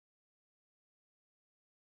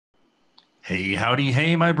Hey, howdy,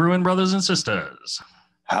 hey, my brewing brothers and sisters.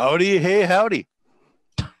 Howdy, hey, howdy.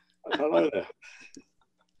 Hello there.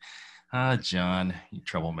 John, you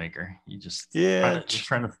troublemaker. You just Yeah,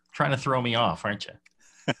 trying to throw me off, aren't you?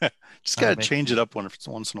 just got to change it up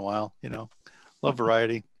once in a while, Love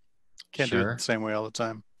variety. Can't do it the same way all the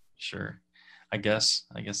time. Sure. I guess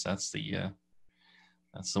that's the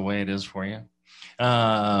way it is for you.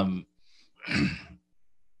 I've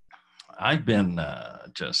been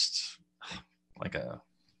just like a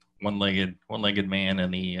one-legged man in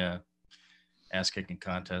the ass-kicking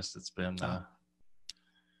contest. It's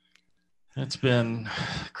been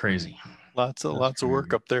crazy. Lots of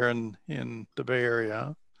work up there in the Bay Area.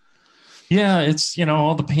 Huh? Yeah, it's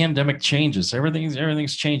all the pandemic changes.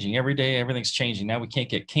 Everything's changing every day. Everything's changing. Now we can't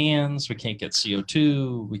get cans. We can't get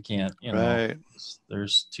CO2. We can't. Right.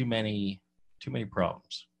 There's too many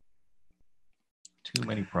problems. Too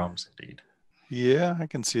many problems indeed. Yeah, I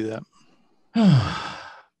can see that.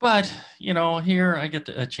 But here I get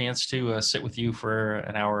a chance to sit with you for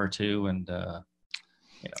an hour or two, and a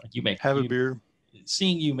beer.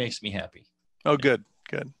 Seeing you makes me happy. Oh, good.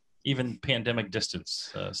 Even pandemic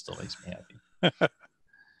distance still makes me happy.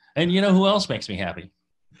 And you know who else makes me happy?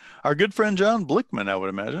 Our good friend John Blickman, I would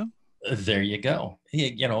imagine. There you go.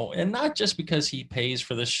 And not just because he pays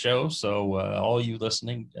for this show, so all you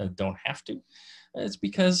listening don't have to. It's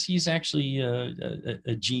because he's actually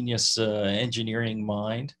a genius engineering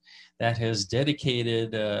mind that has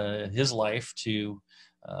dedicated his life to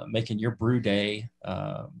making your brew day,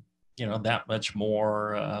 that much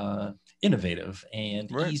more innovative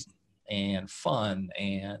and easy and fun.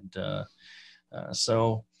 And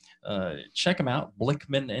so check him out,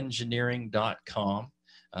 blickmanengineering.com.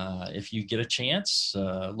 If you get a chance,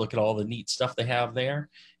 look at all the neat stuff they have there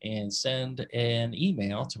and send an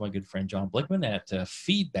email to my good friend John Blickman at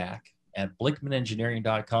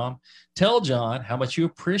feedback@blickmanengineering.com. Tell John how much you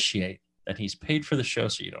appreciate that he's paid for the show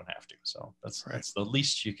so you don't have to. So that's the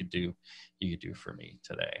least you could do for me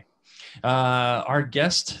today. Our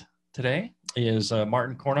guest today is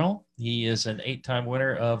Martyn Cornell. He is an 8-time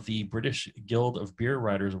winner of the British Guild of Beer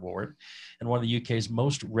Writers Award and one of the UK's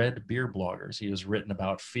most read beer bloggers. He has written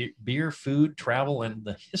about beer, food, travel, and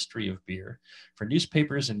the history of beer for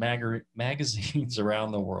newspapers and magazines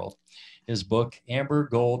around the world. His book, Amber,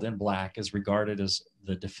 Gold, and Black, is regarded as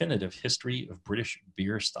the definitive history of British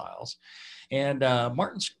beer styles. And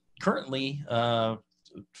Martyn's currently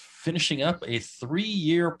finishing up a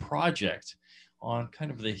 3-year project on kind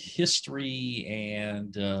of the history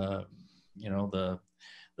and the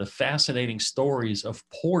fascinating stories of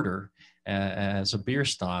porter as a beer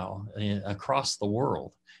style across the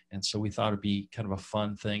world. And so we thought it'd be kind of a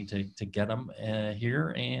fun thing to get him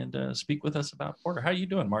here and speak with us about porter. How are you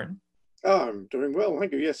doing, Martyn? Oh, I'm doing well,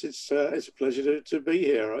 thank you. Yes, it's a pleasure to be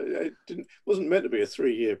here. It wasn't meant to be a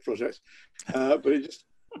 3-year project, but it just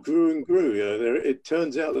grew and grew. It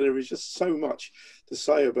turns out that there is just so much to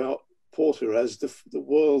say about porter as the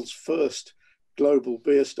world's first global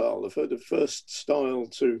beer style, the first style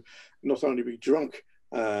to not only be drunk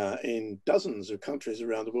in dozens of countries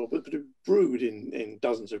around the world, but to be brewed in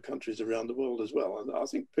dozens of countries around the world as well. And I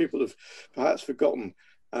think people have perhaps forgotten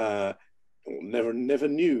or never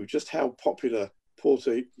knew just how popular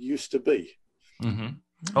porter used to be. Mm-hmm.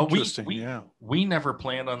 Oh, we never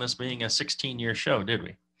planned on this being a 16-year show, did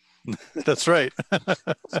we? That's right.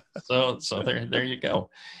 so there you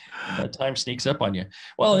go. Time sneaks up on you.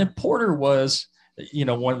 Well, and porter was,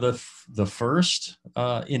 one of the first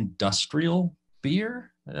industrial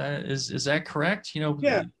beer. Is that correct?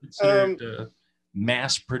 Yeah. Considered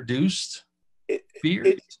mass-produced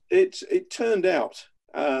beer. It turned out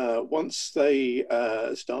once they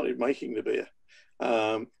started making the beer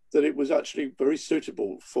that it was actually very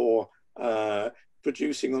suitable for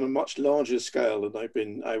producing on a much larger scale than they've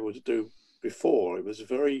been able to do before. It was a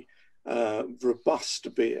very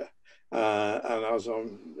robust beer. And as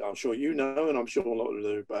I'm sure you know, and I'm sure a lot of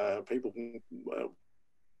the people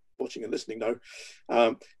watching and listening know,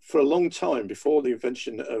 for a long time before the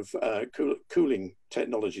invention of cooling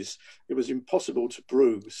technologies, it was impossible to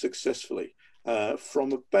brew successfully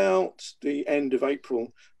from about the end of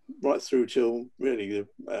April right through till really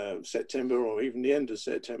September or even the end of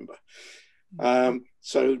September.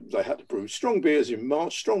 So they had to brew strong beers in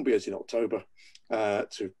March, strong beers in October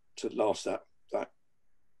to last that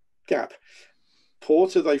gap.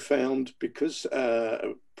 Porter, they found, because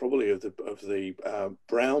probably of the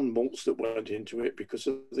brown malts that went into it, because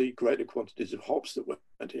of the greater quantities of hops that went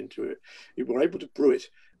into it, you were able to brew it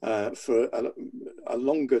for a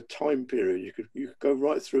longer time period. You could go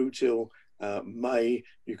right through till May.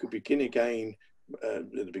 You could begin again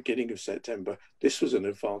at the beginning of September, this was an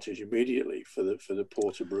advantage immediately for the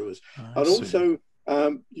porter brewers. I And see. also,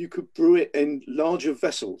 you could brew it in larger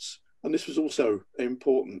vessels, and this was also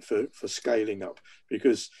important for scaling up,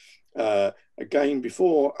 because again,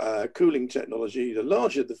 before cooling technology, the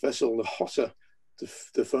larger the vessel, the hotter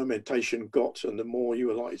the fermentation got, and the more you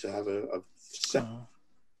were likely to have a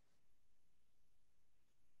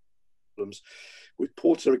problems. With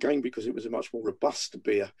porter, again, because it was a much more robust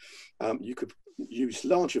beer, you could use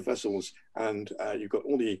larger vessels, and you've got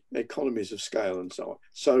all the economies of scale and so on.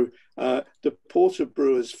 So the porter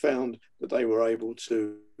brewers found that they were able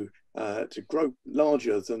to grow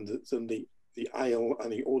larger than the ale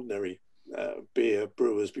and the ordinary beer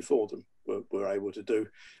brewers before them were able to do,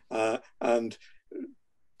 and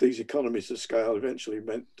these economies of scale eventually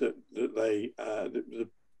meant that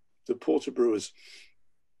the porter brewers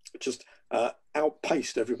just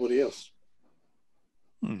outpaced everybody else.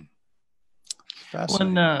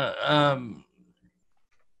 Fascinating.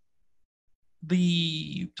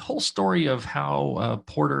 The whole story of how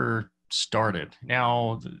porter started.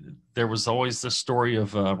 Now, there was always the story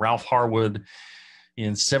of Ralph Harwood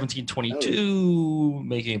in 1722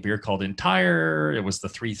 making a beer called Entire. It was the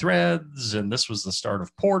Three Threads, and this was the start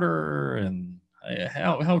of porter. And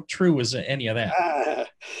how true is any of that?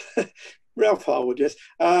 Ralph Harwood, yes.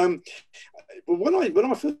 But when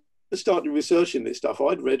I first started researching this stuff,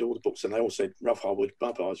 I'd read all the books, and they all said Ralph Harwood,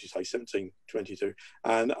 blah blah, as you say, 1722.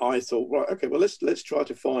 And I thought, right, okay, well, let's try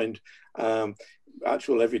to find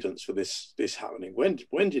actual evidence for this happening.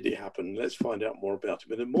 When did it happen? Let's find out more about it.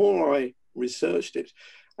 But the more I researched it,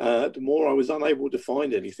 the more I was unable to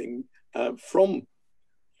find anything from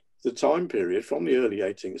the time period, from the early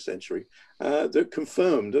 18th century, that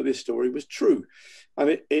confirmed that this story was true.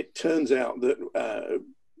 And it turns out that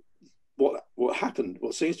what happened,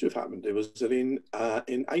 what seems to have happened, it was that in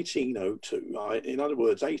 1802, in other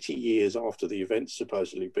words, 80 years after the events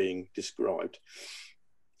supposedly being described,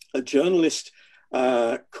 a journalist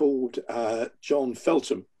called John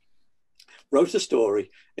Feltham wrote a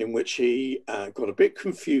story in which he got a bit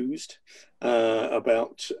confused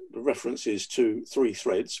about the references to three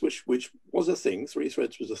threads, which was a thing. Three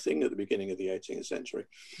threads was a thing at the beginning of the 18th century.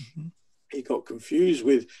 Mm-hmm. He got confused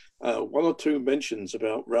with one or two mentions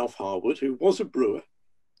about Ralph Harwood, who was a brewer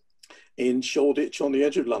in Shoreditch on the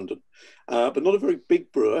edge of London, but not a very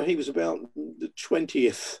big brewer. He was about the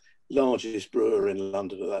 20th largest brewer in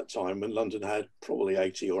London at that time, when London had probably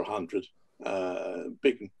 80 or 100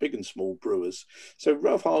 big and small brewers. So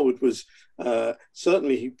Ralph Harwood was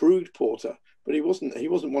certainly, he brewed porter, but he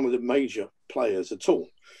wasn't one of the major players at all.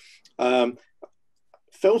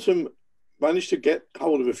 Feltham managed to get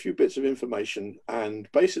hold of a few bits of information and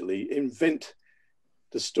basically invent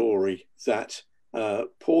the story that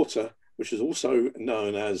porter, which is also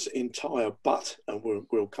known as Entire, but, and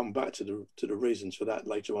we'll come back to the reasons for that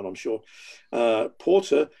later on, I'm sure.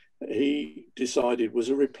 Porter, he decided, was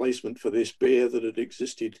a replacement for this beer that had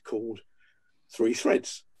existed called Three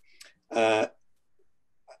Threads. Wrote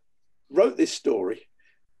this story,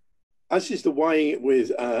 as is the way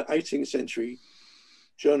with 18th century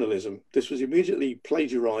journalism. This was immediately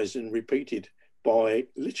plagiarized and repeated by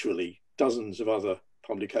literally dozens of other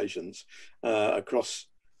publications across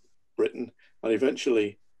Britain and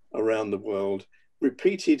eventually around the world,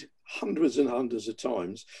 repeated hundreds and hundreds of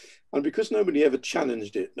times. And because nobody ever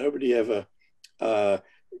challenged it, nobody ever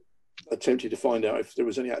attempted to find out if there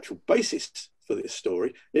was any actual basis for this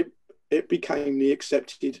story, it became the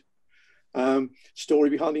accepted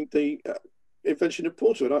story behind the invention of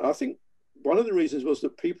porter. And I think one of the reasons was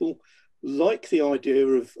that people like the idea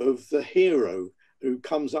of the hero who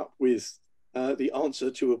comes up with the answer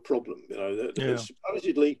to a problem. You know,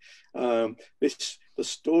 supposedly the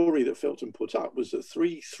story that Feltham put up was that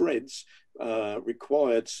three threads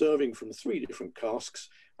required serving from three different casks,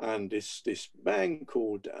 and this man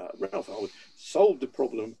called Ralph Harwood solved the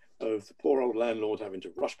problem of the poor old landlord having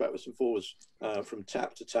to rush backwards and forwards from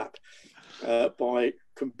tap to tap by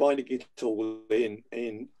combining it all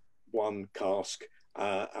in one cask,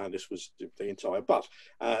 and this was the entire. But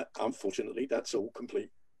unfortunately, that's all complete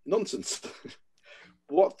nonsense.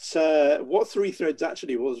 What Three Threads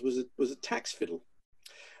actually was a tax fiddle.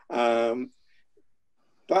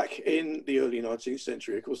 Back in the early 19th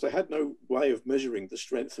century, of course, they had no way of measuring the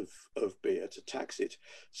strength of beer to tax it,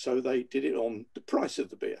 so they did it on the price of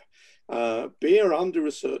the beer. Beer under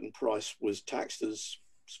a certain price was taxed as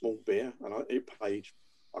small beer, and it paid,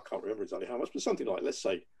 I can't remember exactly how much, but something like, let's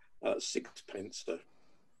say, 6p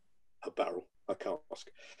a barrel, a cask.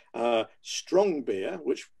 Strong beer,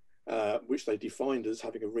 which they defined as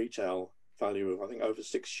having a retail value of, I think, over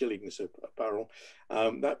 6 shillings a barrel,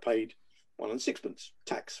 that paid 1 and sixpence,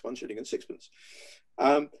 tax, 1 shilling and sixpence.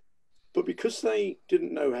 But because they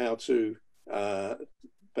didn't know how to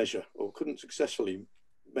measure, or couldn't successfully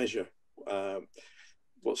measure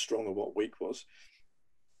what strong or what weak was,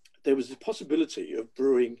 there was the possibility of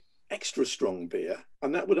brewing extra strong beer,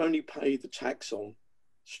 and that would only pay the tax on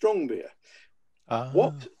strong beer.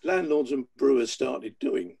 What landlords and brewers started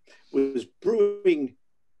doing was brewing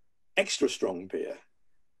extra strong beer,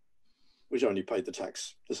 which only paid the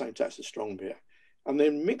same tax as strong beer, and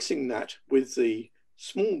then mixing that with the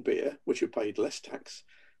small beer, which had paid less tax.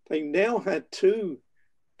 They now had 2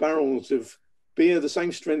 barrels of beer the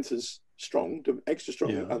same strength as strong, extra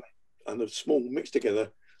strong, and the small mixed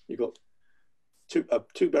together. You got 2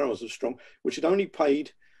 barrels of strong, which had only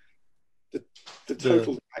paid the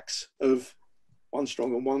total tax of 1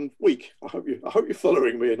 strong and 1 weak. I hope you're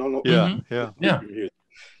following me, and I'm not. Yeah.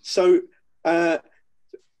 So,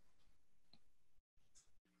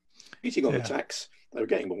 eating on the tax, they were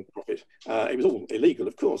getting more profit. It was all illegal,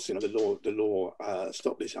 of course. The law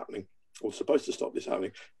stopped this happening, or supposed to stop this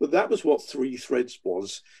happening. But that was what Three Threads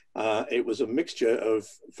was. It was a mixture of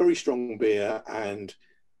very strong beer and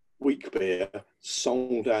weak beer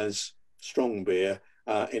sold as strong beer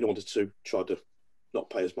in order to try to not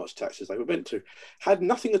pay as much tax as they were meant to. Had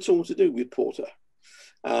nothing at all to do with porter.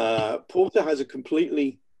 Porter has a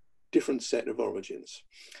completely different set of origins.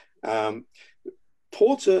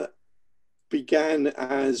 Porter began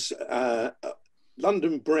as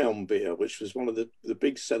London brown beer, which was one of the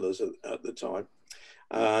big sellers at the time.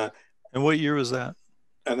 And what year was that?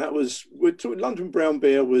 And that was, London brown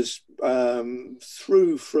beer was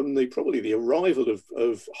through from probably the arrival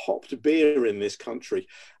of hopped beer in this country,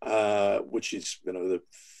 which is the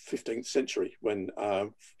 15th century, when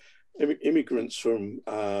immigrants from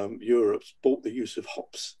Europe bought the use of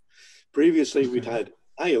hops. Previously, we'd had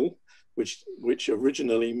ale, which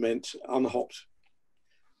originally meant unhopped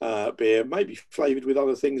beer, maybe flavoured with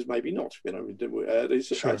other things, maybe not.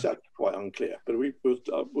 It's actually quite unclear. But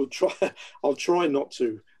we'll try. I'll try not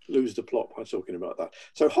to lose the plot by talking about that.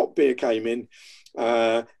 So hop beer came in.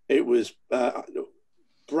 It was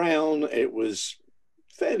brown. It was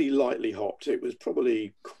fairly lightly hopped. It was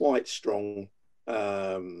probably quite strong,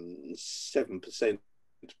 7%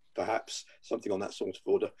 perhaps, something on that sort of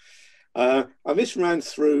order. And this ran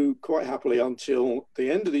through quite happily until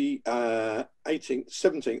the end of the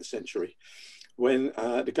 17th century, when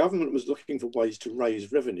the government was looking for ways to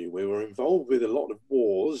raise revenue. We were involved with a lot of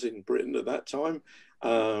wars in Britain at that time,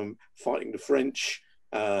 fighting the French,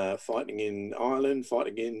 fighting in Ireland,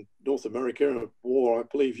 fighting in North America, a war I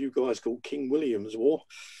believe you guys called King William's War.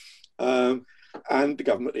 And the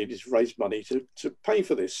government needed to raise money to pay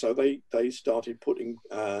for this. So they started putting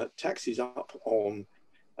taxes up on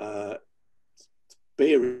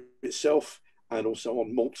beer itself, and also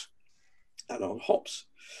on malt and on hops.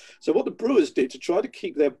 So what the brewers did to try to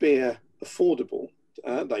keep their beer affordable,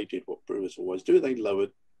 they did what brewers always do: they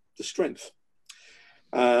lowered the strength.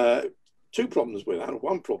 2 problems with that.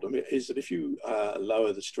 One problem is that if you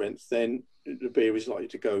lower the strength, then the beer is likely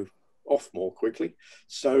to go off more quickly.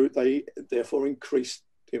 So they therefore increased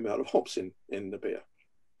the amount of hops in the beer.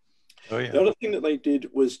 Oh, yeah. The other thing that they did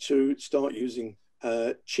was to start using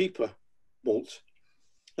cheaper malt,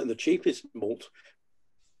 and the cheapest malt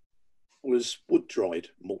was wood-dried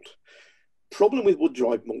malt. Problem with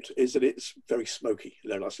wood-dried malt is that it's very smoky.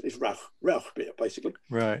 It's Rauch beer, basically.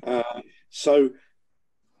 Right. So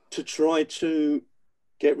to try to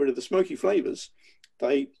get rid of the smoky flavours,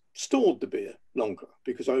 they stored the beer longer,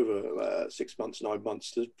 because over 6 months, 9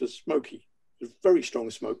 months, the very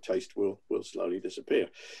strong smoke taste will slowly disappear.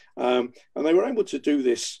 And they were able to do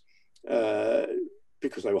this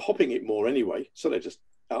because they were hopping it more anyway. So they just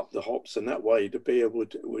up the hops, and that way the beer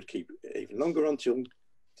would keep even longer until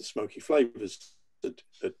the smoky flavours had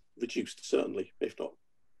reduced, certainly, if not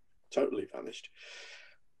totally vanished.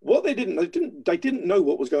 What they didn't know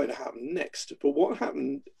what was going to happen next. But what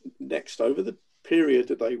happened next, over the period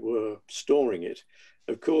that they were storing it,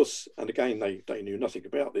 of course, and again they knew nothing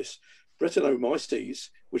about this, Brettanomyces,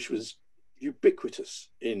 which was ubiquitous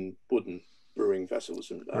in wooden brewing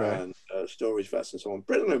vessels and storage vessels and so on.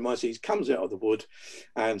 Brettanomyces comes out of the wood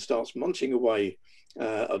and starts munching away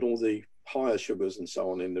at all the higher sugars and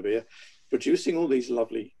so on in the beer, producing all these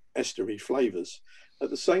lovely estery flavours. At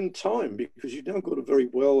the same time, because you've now got a very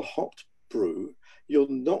well hopped brew, you're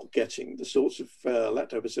not getting the sorts of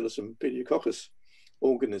Lactobacillus and Pediococcus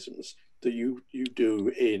organisms that you do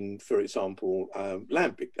in, for example,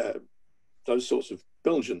 lambic, those sorts of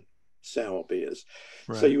Belgian sour beers.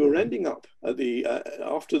 Right. So you were ending up at the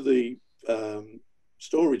after the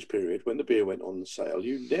storage period, when the beer went on sale,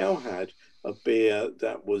 you now had a beer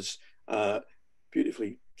that was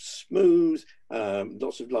beautifully smooth,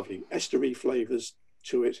 lots of lovely estery flavors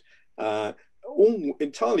to it, all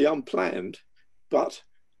entirely unplanned, but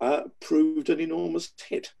proved an enormous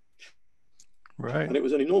hit. Right. And it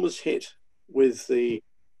was an enormous hit with the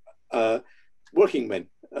working men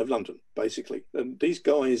of London, basically. And these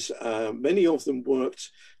guys, many of them worked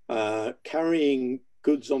carrying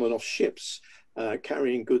goods on and off ships,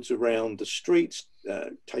 carrying goods around the streets,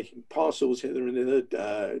 taking parcels hither and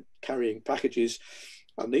thither, carrying packages.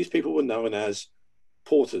 And these people were known as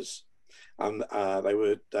porters. And they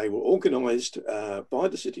were organised by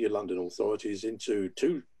the City of London authorities into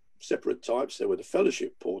two separate types. There were the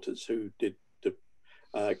fellowship porters, who did the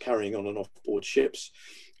carrying on and off board ships,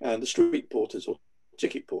 and the street porters or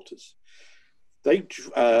ticket porters. They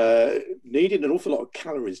needed an awful lot of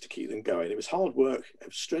calories to keep them going. It was hard work, it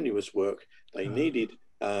was strenuous work. They needed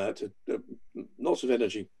lots of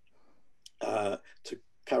energy to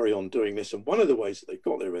carry on doing this. And one of the ways that they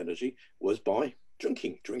got their energy was by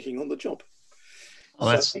drinking on the job.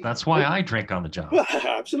 Well, that's why I drink on the job. Well,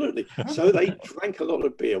 absolutely. So they drank a lot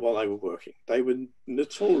of beer while they were working. They were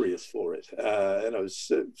notorious for it.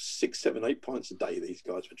 6, 7, 8 pints a day these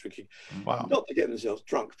guys were drinking. Wow. Not to get themselves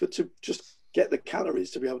drunk, but to just get the calories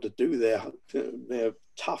to be able to do their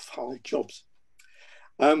tough, hard jobs.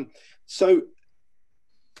 So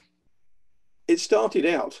it started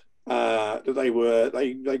out that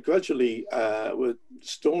they gradually were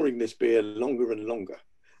storing this beer longer and longer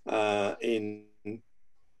in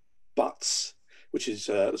butts, which is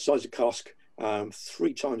the size of cask,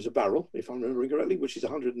 3 times a barrel, if I'm remembering correctly, which is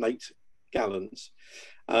 108 gallons.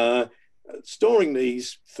 Storing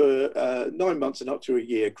these for 9 months and up to a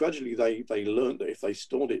year. Gradually, they learned that if they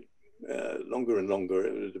stored it longer and longer,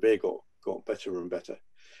 the beer got better and better.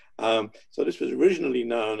 So this was originally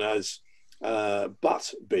known as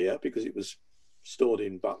butt beer because it was stored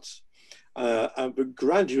in butts, but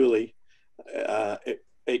gradually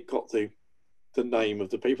it got the name of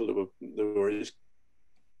the people that were his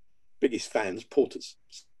biggest fans, porters.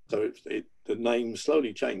 So the name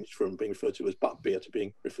slowly changed from being referred to as butt beer to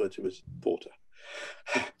being referred to as porter.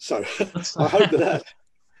 So I hope that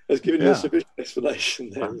has given you a sufficient explanation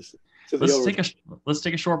there. Let's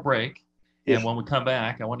take a short break, and when we come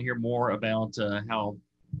back, I want to hear more about how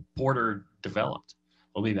porter developed.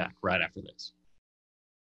 We'll be back right after this.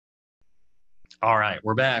 All right,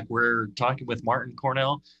 we're back. We're talking with Martyn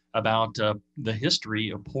Cornell about the history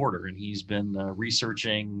of porter, and he's been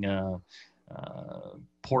researching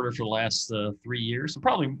porter for the last 3 years, and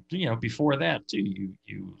probably before that too.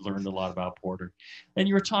 You learned a lot about porter, and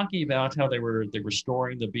you were talking about how they were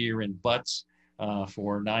storing the beer in butts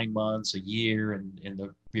for 9 months, a year, and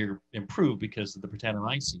the beer improved because of the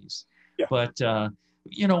Brettanomyces. Yeah. But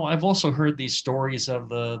I've also heard these stories of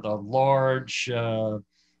the large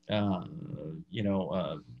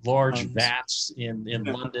large vats in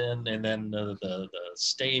London, and then the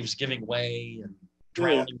staves giving way and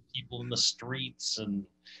drowning people in the streets. And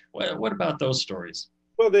what about those stories?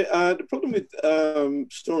 Well, the problem with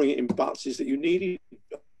storing it in butts is that you needed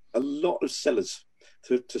a lot of cellars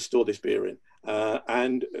to store this beer in,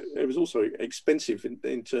 and it was also expensive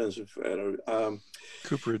in terms of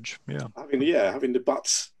cooperage. Having the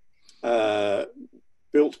butts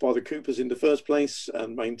built by the coopers in the first place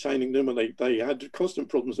and maintaining them, and they had constant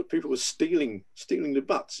problems that people were stealing the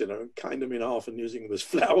butts, cutting them in half and using them as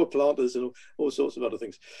flower planters and all sorts of other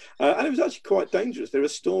things. And it was actually quite dangerous. There are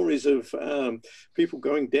stories of people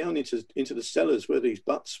going down into the cellars where these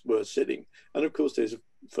butts were sitting, and of course there's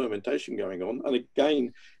fermentation going on. And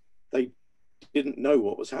again, they didn't know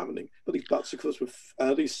what was happening, but these butts, of course,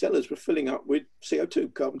 these cellars were filling up with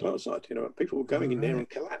CO2, carbon dioxide. People were going in there and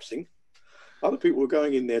collapsing. Other people were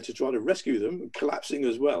going in there to try to rescue them and collapsing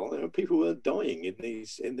as well. People were dying in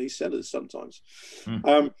these cellars sometimes.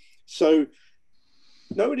 So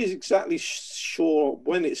nobody's exactly sure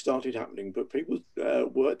when it started happening, but people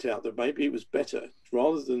worked out that maybe it was better,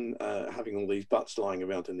 rather than having all these butts lying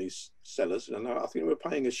around in these cellars. And I think we're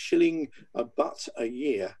paying £1 a butt a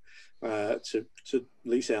year to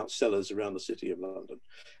lease out cellars around the City of London.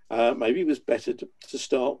 Maybe it was better to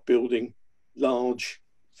start building large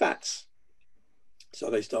vats. So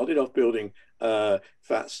they started off building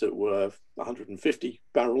vats that were 150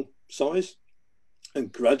 barrel size, and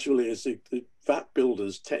gradually, as the vat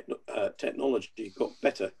builders' technology got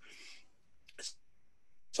better,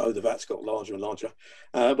 so the vats got larger and larger.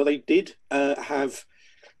 But they did have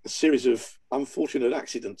a series of unfortunate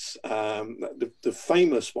accidents. The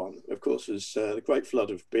famous one, of course, was the Great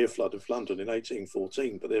Beer Flood of London in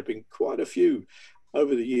 1814. But there have been quite a few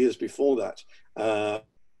over the years before that.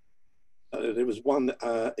 There was one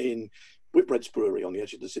in Whitbread's brewery on the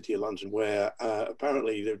edge of the city of London, where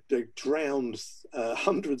apparently they drowned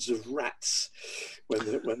hundreds of rats when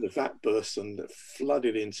the vat burst and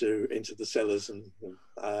flooded into the cellars, and they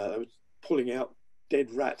were pulling out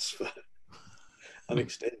dead rats for an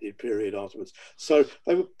extended period afterwards. So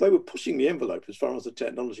they were pushing the envelope as far as the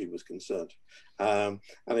technology was concerned, and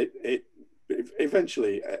it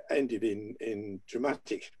eventually ended in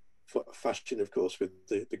dramatic fashion, of course, with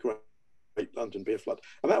the Great London beer flood.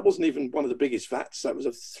 And that wasn't even one of the biggest vats. That was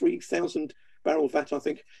a 3,000 barrel vat, I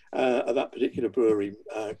think, of that particular brewery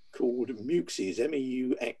called Meux's,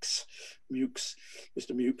 M-E-U-X, Meux,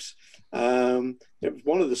 Mr. Meux. It was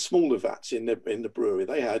one of the smaller vats in the brewery.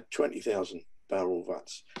 They had 20,000 barrel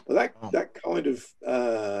vats. But that kind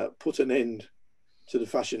of put an end to the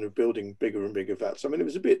fashion of building bigger and bigger vats. I mean, it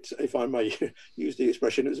was a bit, if I may use the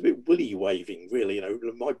expression, it was a bit willy waving, really. You know,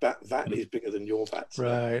 my vat is bigger than your vat.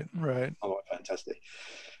 Right. Oh, fantastic.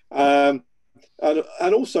 And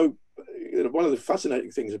also, you know, one of the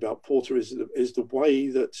fascinating things about porter is the way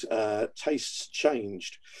that tastes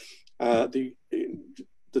changed. The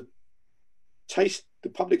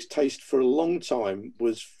public's taste for a long time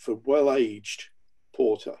was for well-aged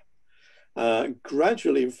porter.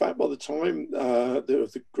 Gradually, in fact, by the time of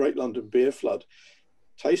the Great London beer flood,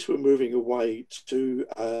 tastes were moving away to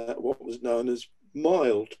what was known as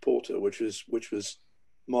mild porter, which was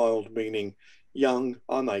mild meaning young,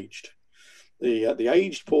 unaged. The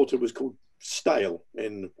aged porter was called stale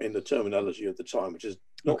in the terminology of the time, which is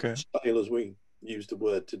not stale as we use the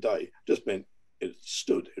word today. Just meant it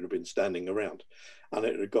stood; it had been standing around, and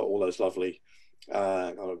it had got all those lovely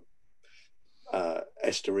kind of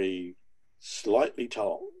estery, slightly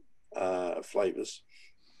tart flavors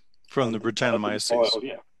from the Brettanomyces.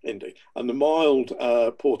 Yeah, indeed. And the mild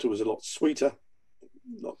porter was a lot sweeter,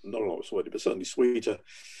 not a lot sweeter, but certainly sweeter.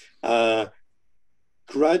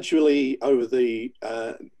 Gradually over as the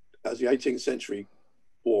 18th century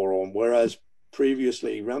wore on, whereas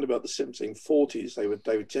previously around about the 1740s they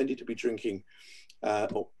would tended to be drinking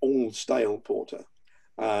all stale porter,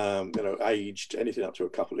 you know, aged anything up to a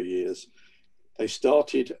couple of years. They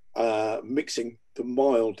started mixing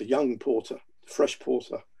the young porter, fresh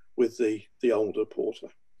porter, with the older porter.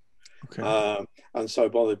 Okay. And so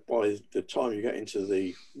by the time you get into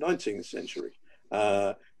the 19th century,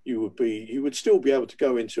 you would still be able to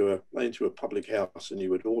go into a public house and you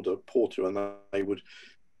would order porter, and they would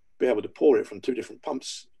be able to pour it from two different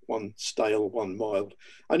pumps, one stale, one mild,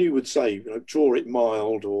 and you would say, you know, draw it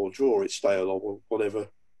mild or draw it stale or whatever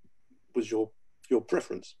was your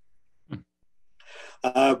preference.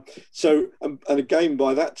 So, and again,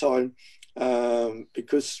 by that time,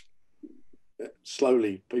 because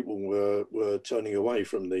slowly people were turning away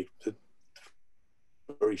from the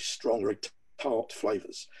very strong, very tart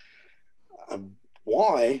flavors.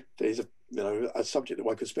 Why? There's a subject that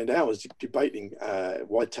one could spend hours debating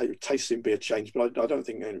why tastes in beer changed, but I don't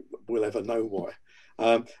think we'll ever know why.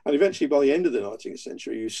 And eventually, by the end of the 19th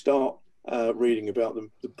century, you start reading about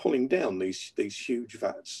them pulling down these huge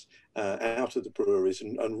vats out of the breweries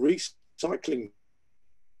and recycling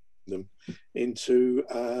them into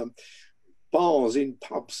bars in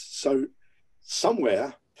pubs. So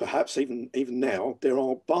somewhere, perhaps even now, there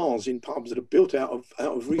are bars in pubs that are built out of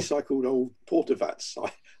recycled old porter vats.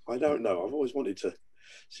 I don't know. I've always wanted to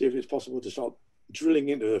see if it's possible to start drilling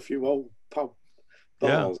into a few old pub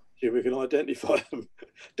bars. See if we can identify them.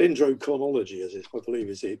 Dendrochronology, as I believe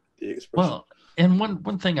is the expression. Well, and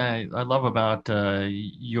one thing I love about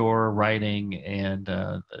your writing and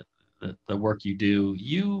the work you do,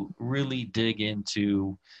 you really dig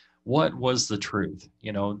into what was the truth.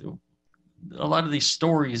 You know, a lot of these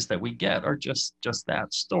stories that we get are just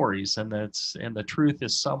that, stories, and the truth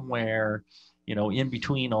is somewhere, you know, in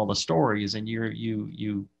between all the stories, and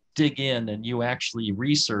you dig in and you actually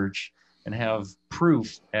research and have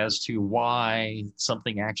proof as to why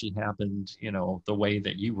something actually happened, you know, the way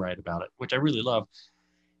that you write about it, which I really love.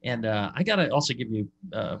 And I gotta also give you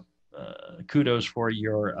kudos for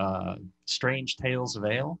your Strange Tales of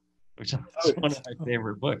Ale, which is one of my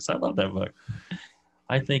favorite books. I love that book.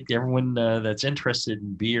 I think everyone that's interested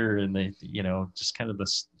in beer and just kind of the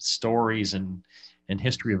stories and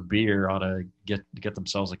history of beer ought to get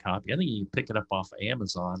themselves a copy. I think you can pick it up off of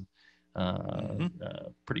Amazon,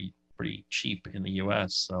 pretty cheap in the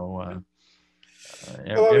U.S. So,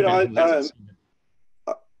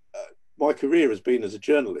 my career has been as a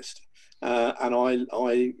journalist, and I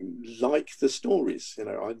like the stories. You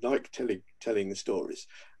know, I like telling the stories,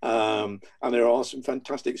 and there are some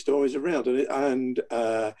fantastic stories around, and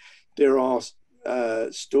there are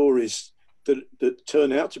stories that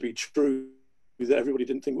turn out to be true that everybody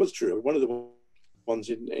didn't think was true. One of the ones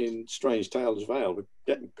in Strange Tales of Ale, we're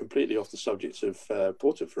getting completely off the subject of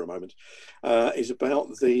porter for a moment, is about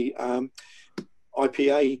the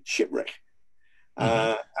IPA shipwreck.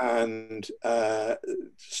 And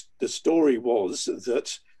the story was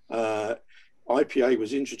that IPA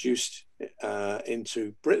was introduced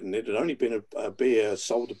into Britain. It had only been a beer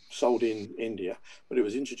sold in India, but it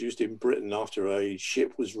was introduced in Britain after a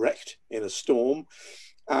ship was wrecked in a storm,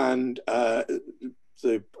 and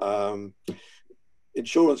the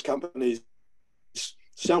insurance companies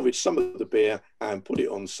salvaged some of the beer and put it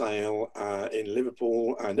on sale in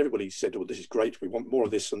Liverpool, and everybody said, "Oh, this is great, we want more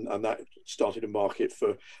of this," and that started a market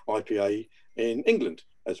for IPA in England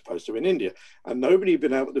as opposed to in India. And nobody had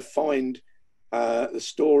been able to find the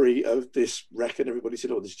story of this wreck, and everybody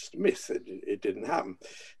said, "Oh, this is just a myth, it didn't happen."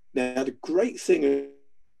 Now, the great thing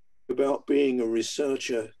about being a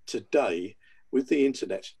researcher today with the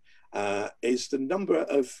internet is the number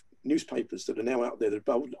of newspapers that are now out there, the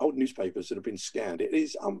old newspapers that have been scanned. It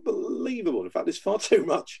is unbelievable. In fact, there's far too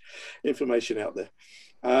much information out there,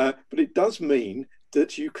 but it does mean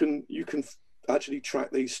that you can actually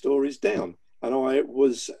track these stories down. And I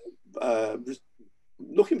was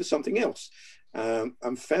looking for something else,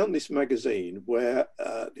 and found this magazine where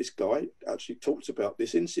this guy actually talks about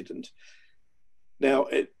this incident. Now,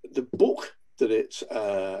 the book that it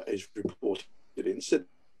is reported in said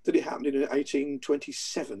that it happened in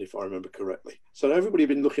 1827, if I remember correctly. So everybody had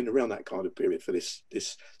been looking around that kind of period for this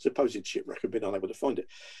supposed shipwreck and been unable to find it.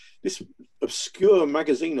 This obscure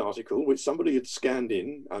magazine article, which somebody had scanned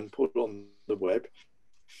in and put on the web,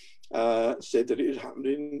 said that it had happened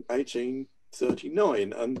in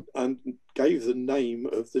 1839 and gave the name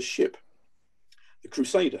of the ship, the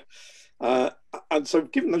Crusader. And so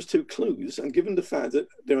given those two clues, and given the fact that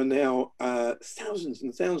there are now thousands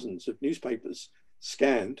and thousands of newspapers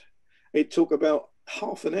scanned, it took about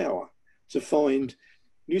half an hour to find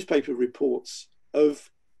newspaper reports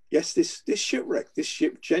of, yes, this shipwreck. This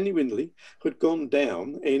ship genuinely had gone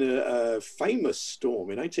down in a famous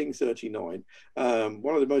storm in 1839,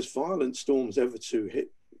 one of the most violent storms ever to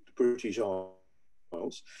hit the British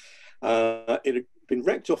Isles. It had been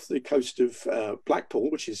wrecked off the coast of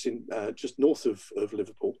Blackpool, which is in just north of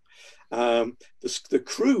Liverpool. The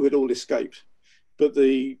crew had all escaped, but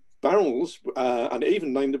the barrels, and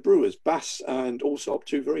even named the brewers, Bass and Allsop,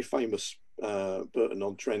 two very famous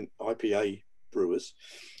Burton-on-Trent IPA brewers.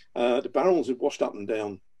 The barrels had washed up and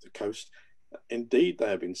down the coast. Indeed, they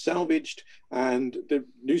had been salvaged, and the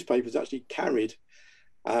newspapers actually carried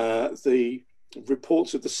the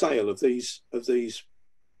reports of the sale of these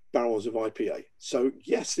barrels of IPA. So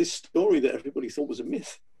yes, this story that everybody thought was a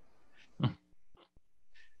myth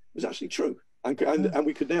was actually true. And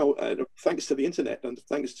we could now, thanks to the internet and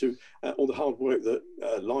thanks to all the hard work that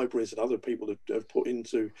libraries and other people have put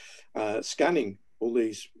into scanning all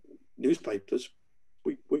these newspapers,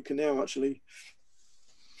 we can now actually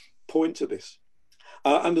point to this.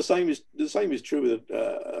 And the same is true with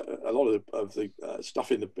a lot of the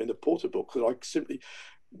stuff in the Porter book, that I simply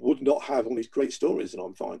would not have all these great stories that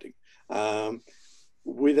I'm finding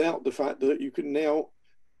without the fact that you can now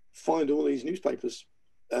find all these newspapers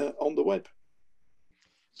on the web.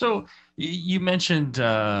 So you mentioned,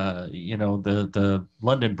 the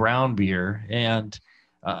London brown beer, and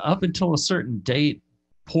up until a certain date,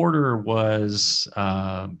 porter was,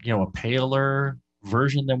 a paler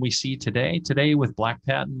version than we see today. Today, with black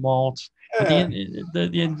patent malt, Yeah. the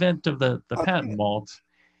invent of the patent malt,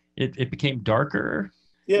 it became darker.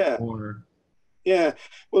 Yeah. Or yeah.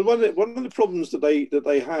 Well, one of the problems that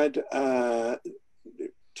they had,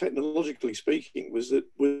 technologically speaking, was that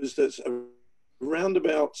around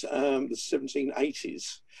about the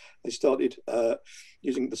 1780s, they started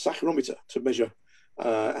using the saccharometer to measure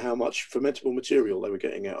how much fermentable material they were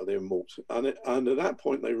getting out of their malt. And at that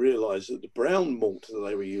point, they realized that the brown malt that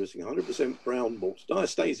they were using, 100% brown malt,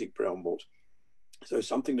 diastasic brown malt, so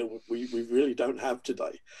something that we really don't have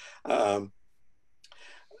today.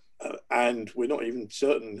 And we're not even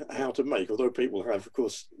certain how to make, although people have, of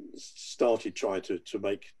course, started trying to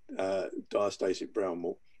make diastasic brown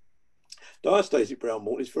malt. Diastasic brown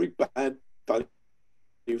malt is very bad value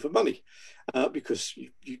for money because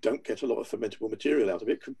you don't get a lot of fermentable material out of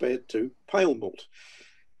it compared to pale malt.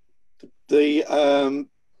 The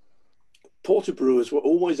porter brewers were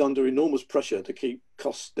always under enormous pressure to keep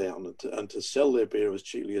costs down and to sell their beer as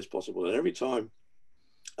cheaply as possible. And every time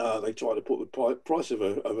they tried to put the price of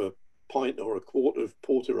a pint or a quart of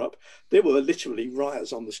porter up, there were literally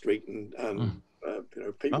riots on the street and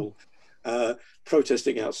people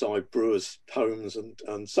protesting outside brewers' homes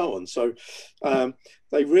and so on. So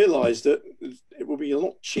they realised that it would be a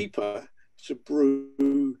lot cheaper to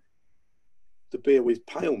brew the beer with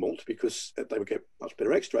pale malt because they would get much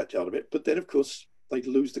better extract out of it. But then, of course, they'd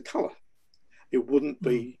lose the colour. It wouldn't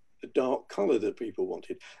be the dark colour that people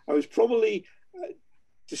wanted. I was probably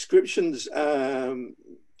descriptions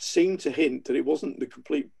seem to hint that it wasn't the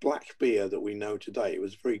complete black beer that we know today. It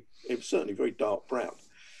was certainly very dark brown.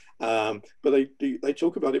 But they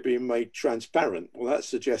talk about it being made transparent. Well, that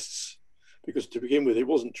suggests, because to begin with, it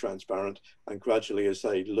wasn't transparent, and gradually, as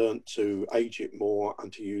they learnt to age it more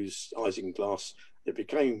and to use isinglass, it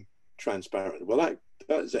became transparent. Well,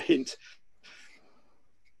 that's a hint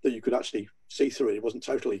that you could actually see through it. It wasn't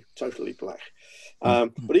totally black.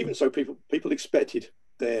 But even so, people expected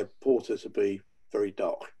their porter to be very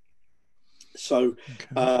dark. So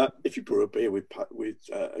if you brew a beer with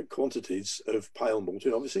quantities of pale malt,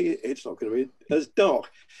 obviously it's not going to be as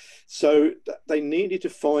dark. So they needed to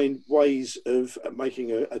find ways of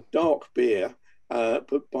making a dark beer,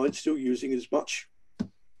 but by still using as much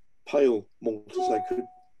pale malt as they could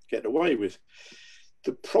get away with.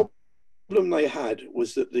 The problem they had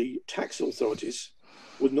was that the tax authorities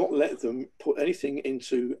would not let them put anything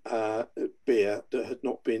into beer that had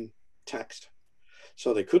not been taxed.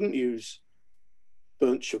 So they couldn't use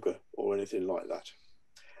burnt sugar or anything like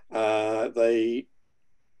that. They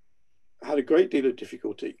had a great deal of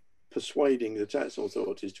difficulty persuading the tax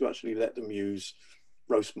authorities to actually let them use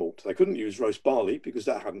roast malt. They couldn't use roast barley because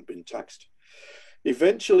that hadn't been taxed.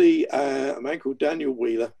 Eventually, a man called Daniel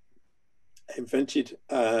Wheeler invented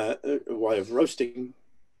a way of roasting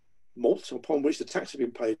malt upon which the tax had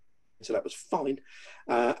been paid, so that was fine,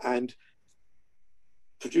 and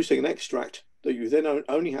producing an extract that you then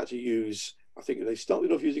only had to use. I think they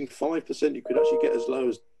started off using 5%. You could actually get as low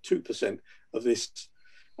as 2% of this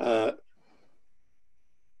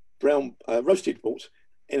brown roasted malt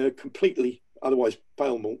in a completely otherwise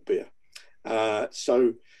pale malt beer.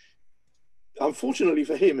 So unfortunately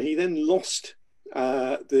for him, he then lost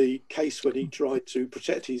the case when he tried to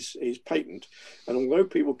protect his patent. And although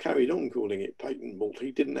people carried on calling it patent malt,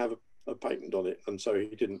 he didn't have a patent on it. And so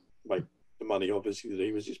he didn't make the money, obviously, that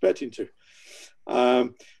he was expecting to.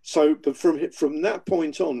 But from that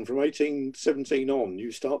point on, from 1817 on,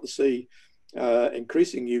 you start to see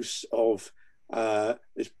increasing use of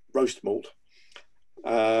this roast malt.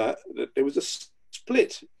 There was a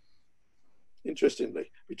split,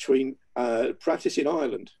 interestingly, between practice in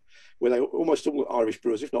Ireland, where almost all Irish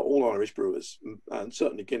brewers, if not all Irish brewers, and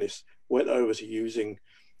certainly Guinness, went over to using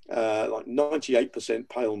like 98%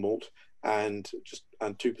 pale malt and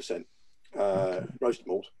 2% roast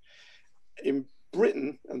malt. In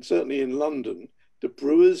Britain, and certainly in London, the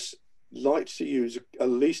brewers liked to use at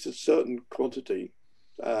least a certain quantity,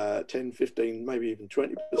 10, 15, maybe even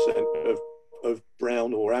 20% of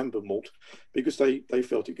brown or amber malt, because they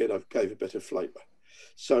felt it gave a better flavour.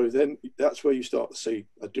 So then that's where you start to see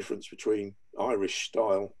a difference between Irish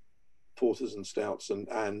style porters and stouts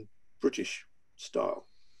and British style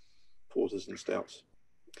porters and stouts.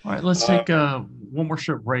 All right, let's take one more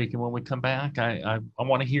short break, and when we come back, I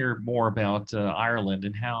want to hear more about Ireland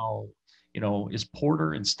and how, is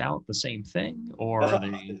porter and stout the same thing, or are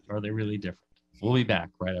they really different? We'll be back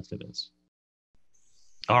right after this.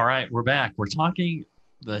 All right, we're back. We're talking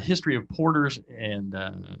the history of porters and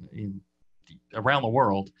around the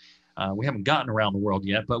world. We haven't gotten around the world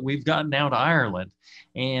yet, but we've gotten now to Ireland.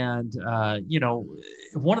 And,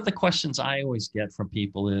 one of the questions I always get from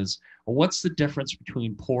people is, well, what's the difference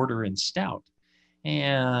between porter and stout?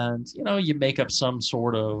 And, you make up some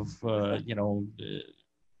sort of,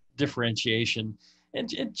 differentiation.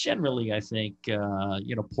 And generally, I think,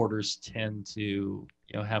 porters tend to,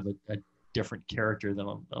 have a different character than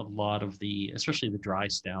a lot of especially the dry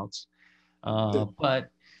stouts. But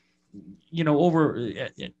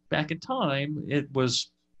back in time, it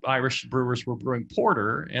was Irish brewers were brewing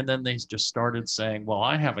porter, and then they just started saying, well,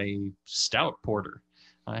 I have a stout porter,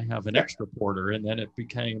 I have an extra porter, and then it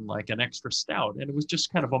became like an extra stout. And it was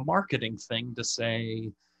just kind of a marketing thing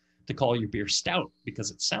to call your beer stout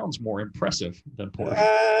because it sounds more impressive than porter.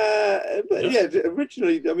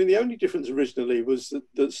 Originally, the only difference originally was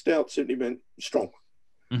that stout simply meant strong.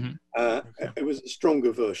 Mm-hmm. It was a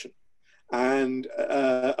stronger version. And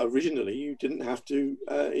originally, you didn't have to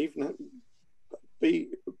even be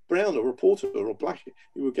brown or a porter or black.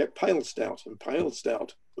 You would get pale stout, and pale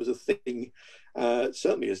stout was a thing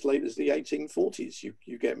certainly as late as the 1840s.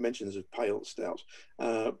 You get mentions of pale stout.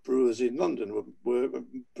 Brewers in London were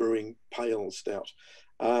brewing pale stout,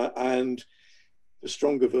 and the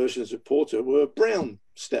stronger versions of porter were brown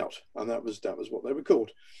stout, and that was what they were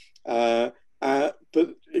called.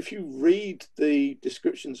 But if you read the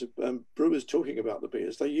descriptions of brewers talking about the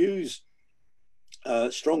beers, they use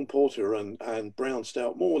strong porter and brown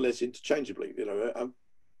stout more or less interchangeably. You know,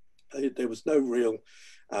 there was no real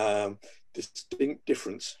distinct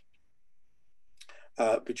difference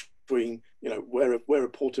between, you know, where a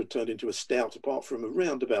porter turned into a stout, apart from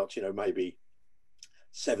around about, you know, maybe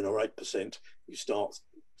 7 or 8%, you start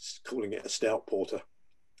calling it a stout porter.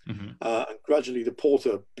 And gradually the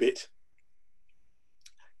porter bit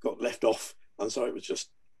got left off, and so it was just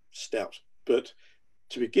stout. But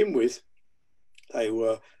to begin with, they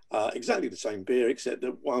were exactly the same beer, except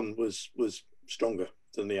that one was stronger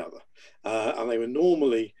than the other, and they were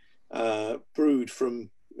normally brewed from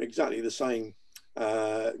exactly the same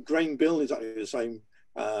grain bill, exactly the same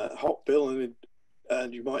hop bill,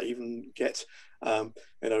 and you might even get you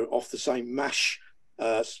know, off the same mash,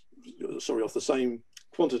 off the same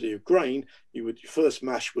quantity of grain. Your first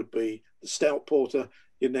mash would be the stout porter,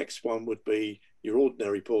 your next one would be your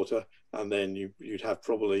ordinary porter, and then you'd have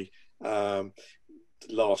probably the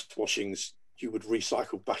last washings you would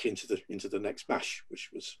recycle back into the next mash, which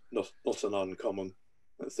was not an uncommon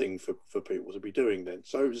thing for people to be doing then.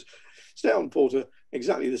 So it was stout and porter,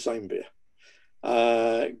 exactly the same beer.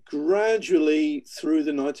 Gradually through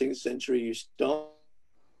the 19th century, you start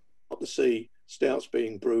to see stouts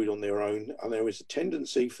being brewed on their own, and there was a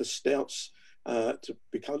tendency for stouts to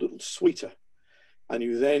become a little sweeter, and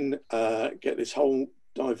you then get this whole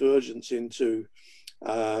divergence into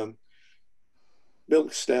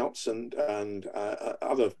milk stouts and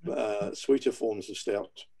other sweeter forms of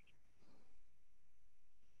stout.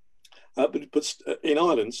 But in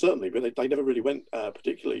Ireland certainly, but they never really went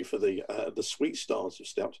particularly for the sweet styles of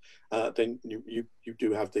stout. Then you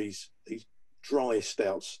do have these dry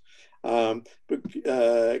stouts, but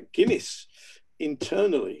Guinness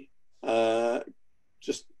internally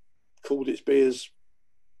just called its beers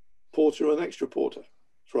porter and extra porter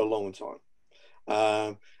for a long time.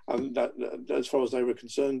 And that, as far as they were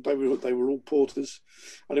concerned, they were all porters,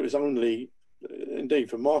 and it was only, indeed,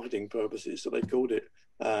 for marketing purposes, that they called it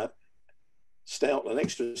stout and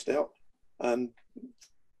extra stout and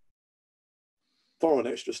foreign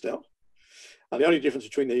extra stout. And the only difference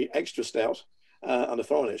between the extra stout and the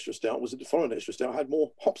foreign extra stout was that the foreign extra stout had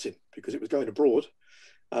more hops in, because it was going abroad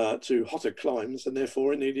to hotter climes, and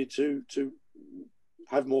therefore it needed to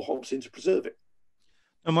have more hops in to preserve it.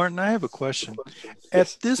 Now, Martyn, I have a question. Yes.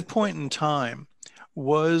 At this point in time,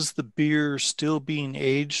 was the beer still being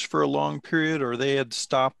aged for a long period, or they had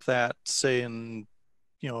stopped that, say, in,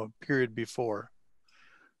 you know, a period before?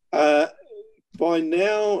 By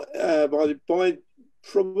now, by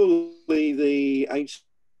probably the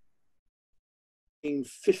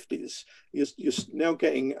 1850s, you're now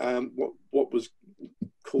getting what was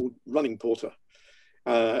called running porter,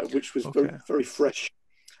 which was very, very fresh.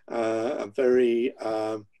 Very,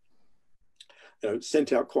 you know,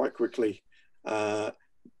 sent out quite quickly, and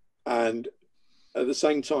at the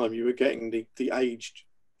same time you were getting the aged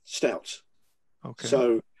stouts. Okay.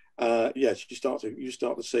 So yes, you start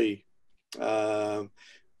to see a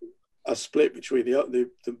split between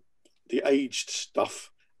the aged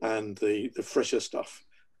stuff and the fresher stuff,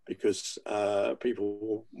 because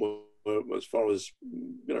people were, as far as,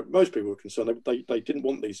 you know, most people were concerned, they didn't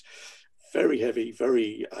want these very heavy,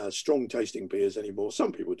 very strong tasting beers anymore.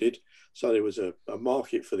 Some people did, so there was a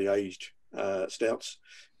market for the aged stouts,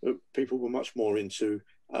 but people were much more into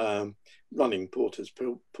running porters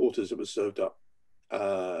that were served up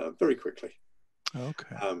very quickly.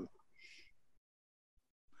 Okay.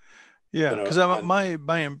 Yeah, because my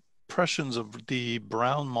impressions of the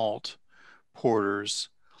brown malt porters,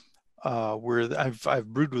 where I've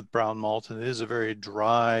brewed with brown malt, and it is a very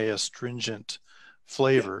dry, astringent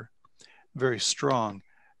flavor. Yeah. Very strong.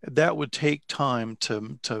 That would take time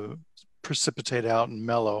to precipitate out and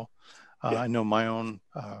mellow. I know my own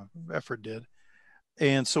effort did.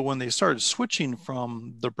 And so when they started switching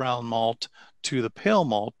from the brown malt to the pale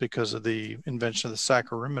malt because of the invention of the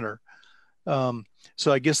saccharimeter,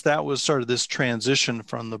 so I guess that was sort of this transition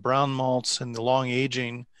from the brown malts and the long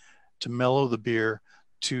aging to mellow the beer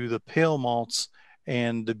to the pale malts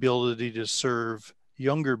and the ability to serve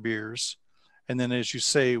younger beers. And then, as you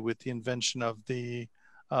say, with the invention of the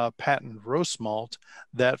patent roast malt,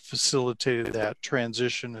 that facilitated that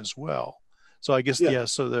transition as well. So I guess,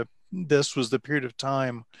 so this was the period of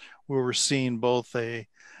time where we're seeing both a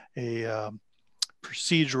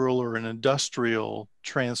procedural or an industrial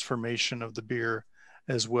transformation of the beer,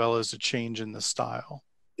 as well as a change in the style.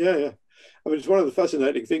 Yeah. I mean, it's one of the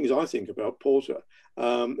fascinating things I think about porter,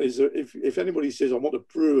 is that if anybody says, I want to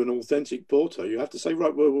brew an authentic porter, you have to say,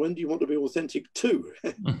 right, well, when do you want to be authentic to?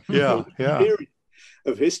 Yeah. Period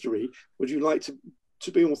of history would you like to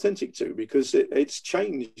to be authentic to, because it's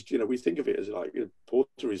changed. You know, we think of it as like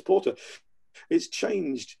porter is porter. It's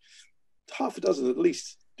changed half a dozen at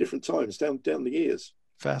least different times down the years.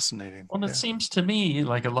 Fascinating. Well, it seems to me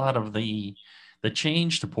like a lot of the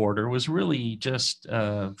change to porter was really just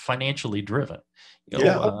financially driven.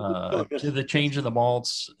 To the change in the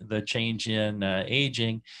malts, the change in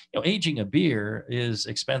aging. Aging a beer is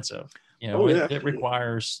expensive. It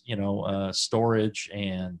requires storage,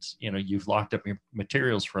 and you've locked up your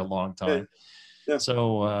materials for a long time. Yeah.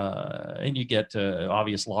 So and you get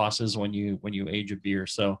obvious losses when you age a beer.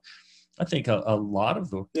 So I think a lot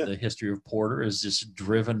of the history of porter is just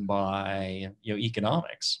driven by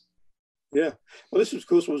economics. Yeah, well, this of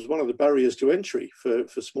course was one of the barriers to entry for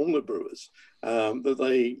smaller brewers,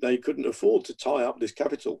 that they couldn't afford to tie up this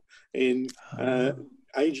capital in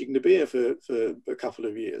aging the beer for a couple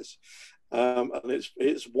of years, and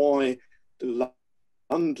it's why the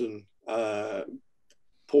London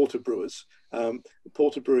porter brewers,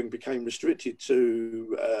 porter brewing became restricted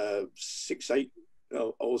to 6-8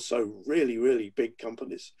 or so really big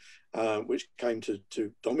companies, which came to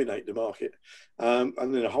dominate the market,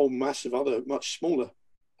 and then a whole mass of other much smaller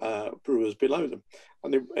brewers below them.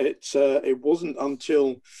 And it wasn't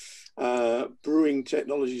until brewing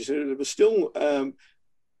technologies, it was still,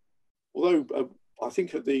 although I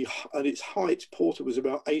think at its height, porter was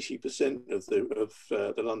about 80% of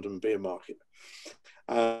the London beer market.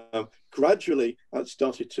 Gradually, that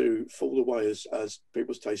started to fall away as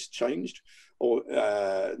people's tastes changed, or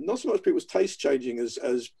not so much people's taste changing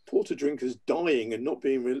as porter drinkers dying and not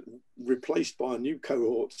being replaced by new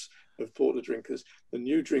cohorts of porter drinkers. The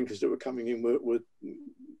new drinkers that were coming in were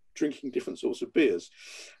drinking different sorts of beers,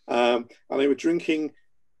 and they were drinking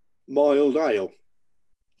mild ale,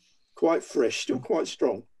 quite fresh, still quite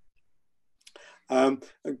strong. And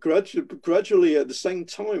gradually, at the same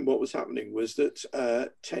time, what was happening was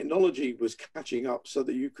that technology was catching up, so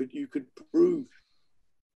that you could brew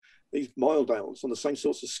these mild ales on the same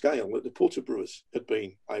sorts of scale that the porter brewers had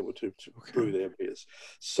been able to brew their beers.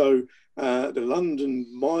 So the London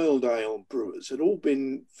mild ale brewers had all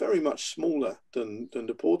been very much smaller than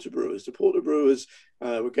the porter brewers. The porter brewers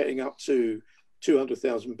were getting up to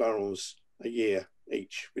 200,000 barrels a year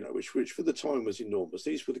each, which for the time was enormous.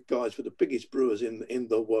 These were the guys were the biggest brewers in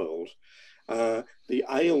the world. The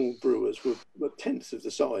ale brewers were tenths of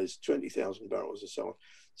the size, 20,000 barrels or so on.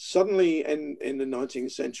 Suddenly, in the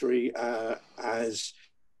 19th century, as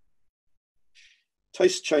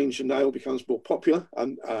taste change and ale becomes more popular,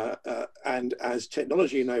 and as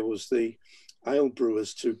technology enables the ale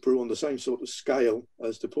brewers to brew on the same sort of scale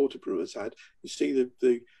as the porter brewers had, you see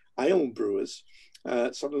the ale brewers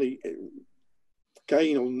suddenly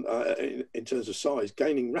gain on in terms of size,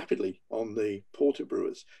 gaining rapidly on the porter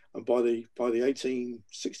brewers, and by the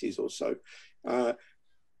 1860s or so,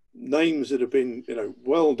 names that have been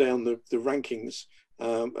well down the rankings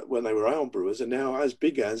when they were ale brewers are now as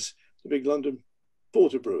big as the big London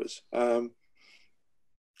porter brewers.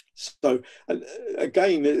 So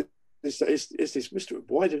again, it's this mystery.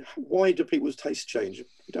 Why do people's tastes change?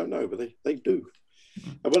 We don't know, but they do.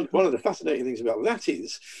 And one of the fascinating things about that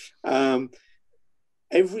is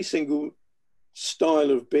every single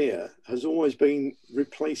style of beer has always been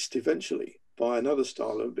replaced eventually by another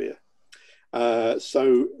style of beer.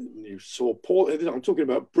 So you saw porter. I'm talking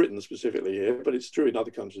about Britain specifically here, but it's true in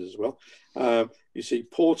other countries as well. You see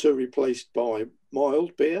porter replaced by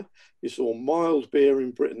mild beer. You saw mild beer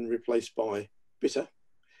in Britain replaced by bitter,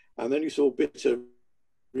 and then you saw bitter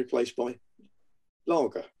replaced by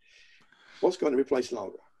lager. What's going to replace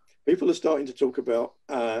lager? People are starting to talk about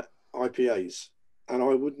IPAs, and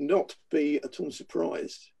I would not be at all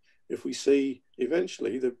surprised if we see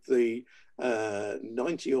eventually the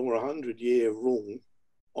 90 or 100-year rule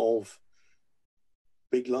of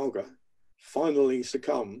big lager finally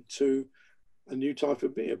succumb to a new type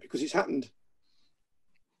of beer, because it's happened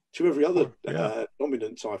to every other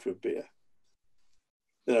dominant type of beer.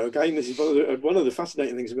 Again, this is one of the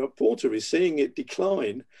fascinating things about porter, is seeing it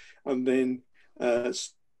decline and then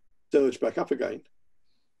surge back up again.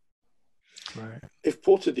 Right. If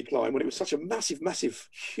porter declined when it was such a massive,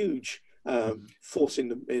 huge force in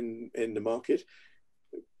the market,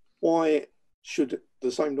 why should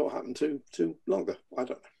the same not happen to lager? I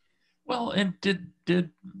don't know. Well, and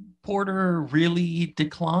did porter really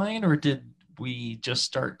decline, or did we just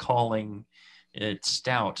start calling it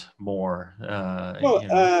stout more?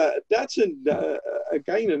 That's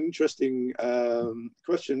again an interesting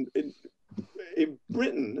question. In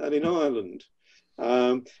Britain and in Ireland,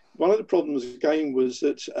 one of the problems again was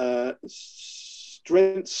that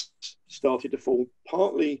strengths started to fall,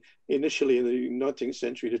 partly initially in the 19th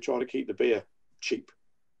century to try to keep the beer cheap.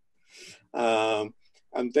 And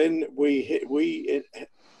then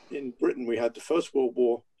in Britain, we had the First World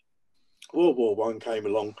War. World War One came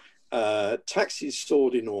along. Taxes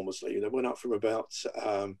soared enormously. They went up from about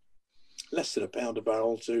less than £1 a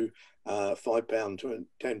barrel to £5, to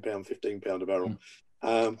 £10, £15 a barrel.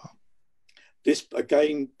 This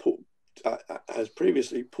again has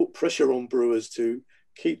previously put pressure on brewers to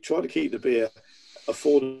try to keep the beer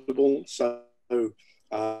affordable. So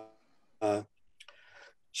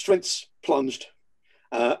strengths plunged.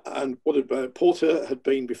 And what porter had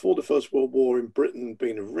been before the First World War in Britain,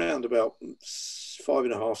 been around about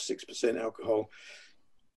 5.5%, 6% alcohol.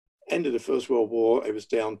 End of the First World War, it was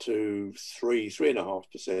down to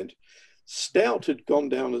 3.5%. Stout had gone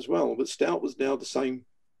down as well, but stout was now the same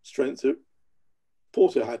strength that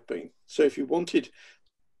porter had been. So if you wanted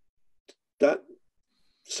that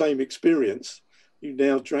same experience, you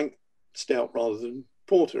now drank stout rather than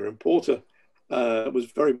porter. And porter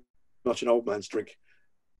was very much an old man's drink.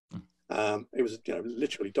 It was,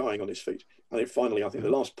 literally dying on his feet. And finally, I think the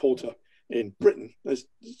last porter in Britain, there's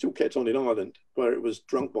still kept on in Ireland, where it was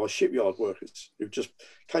drunk by shipyard workers who just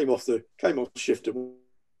came off shift and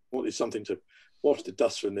wanted something to wash the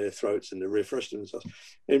dust from their throats and to refresh themselves.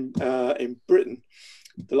 In Britain,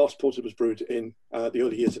 the last porter was brewed in the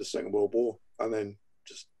early years of the Second World War, and then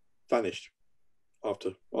just vanished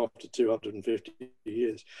after 250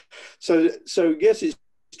 years. So yes, it's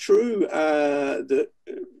true that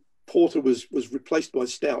porter was replaced by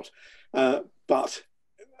stout, but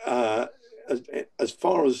as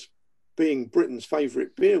far as being Britain's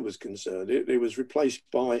favourite beer was concerned, it was replaced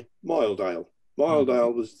by mild ale. Mild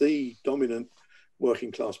ale was the dominant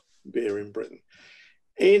working class beer in Britain.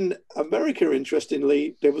 In America,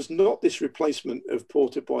 interestingly, there was not this replacement of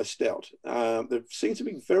porter by stout. There seemed to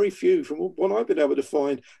be very few, from what I've been able to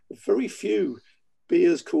find, very few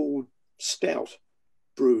beers called stout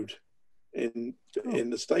brewed in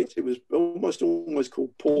the States. It was almost always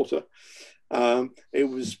called porter. It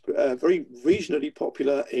was very regionally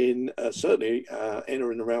popular in certainly in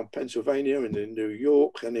and around Pennsylvania and in New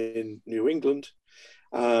York and in New England.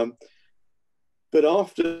 But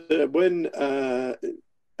after, when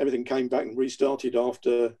everything came back and restarted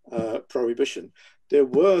after Prohibition, there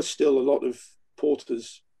were still a lot of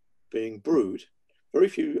porters being brewed. Very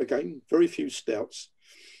few stouts.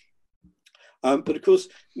 But of course,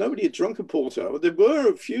 nobody had drunk a porter. There were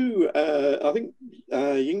a few. I think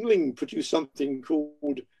Yuengling produced something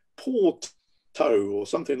called Porto or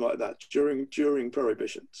something like that during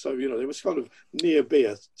Prohibition. So there was kind of near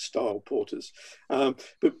beer style porters.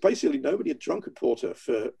 But basically, nobody had drunk a porter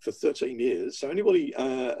for 13 years. So anybody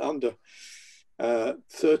under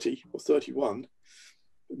 30 or 31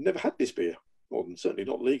 never had this beer, or certainly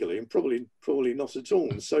not legally, and probably not at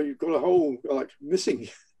all. And so you've got a whole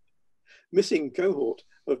missing cohort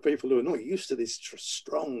of people who are not used to this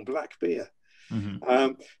strong black beer.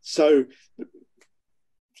 So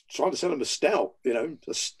trying to sell them a stout, an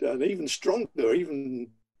even stronger,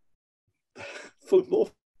 even more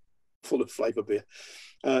full of flavour beer,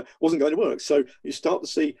 wasn't going to work. So you start to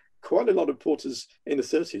see quite a lot of porters in the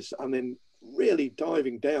 30s, and then really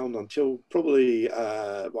diving down until probably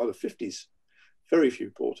by the 50s, very few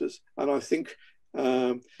porters. And I think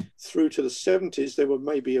through to the 70s, there were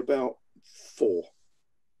maybe about 4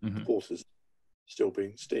 porters still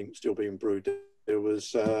being brewed. There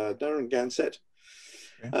was Darren Gansett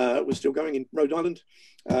was still going in Rhode Island.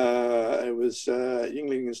 It was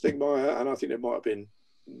Yuengling and Stegmaier, and I think there might have been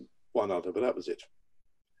one other, but that was it.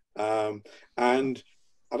 And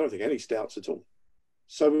I don't think any stouts at all.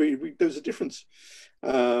 So there was a difference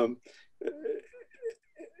in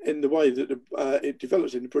the way that it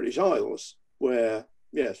developed in the British Isles, where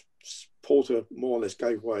yes, porter more or less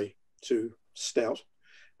gave way to stout,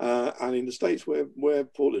 and in the States where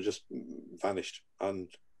porter just vanished and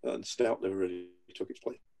stout never really took its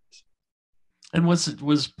place. And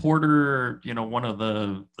was porter, one of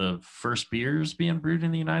the first beers being brewed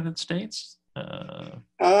in the United States? No,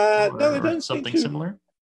 I don't something think so. similar.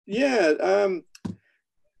 Yeah,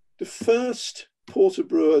 the first porter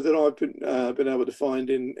brewer that I've been able to find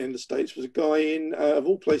in the States was a guy in of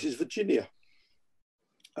all places, Virginia.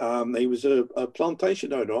 He was a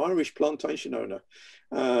plantation owner, Irish plantation owner,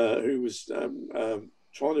 who was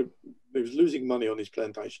he was losing money on his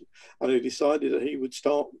plantation, and he decided that he would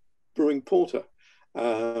start brewing porter.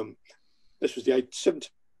 This was the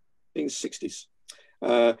 1760s.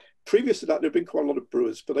 Previous to that, there had been quite a lot of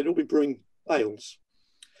brewers, but they'd all been brewing ales,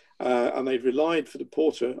 and they'd relied for the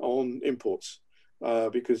porter on imports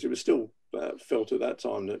because it was still felt at that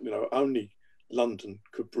time that only London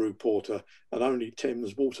could brew porter and only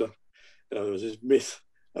Thames water. There was this myth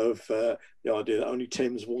the idea that only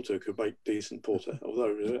Thames Water could make decent porter,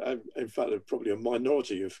 although in fact there are probably a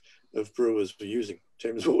minority of brewers were using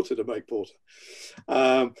Thames Water to make porter.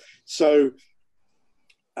 For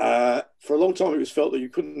a long time it was felt that you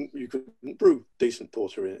couldn't brew decent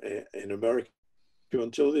porter in America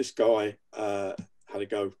until this guy had a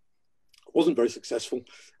go. Wasn't very successful.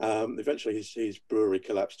 Eventually his brewery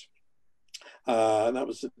collapsed. And that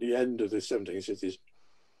was at the end of the 1760s.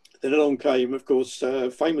 Then along came, of course,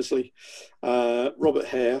 famously, Robert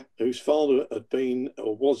Hare, whose father had been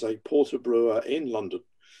or was a porter brewer in London,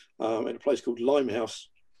 in a place called Limehouse,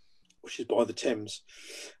 which is by the Thames.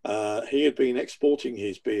 He had been exporting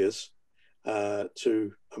his beers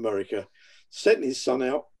to America, sent his son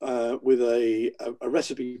out with a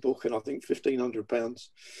recipe book and I think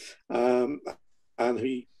 £1,500. And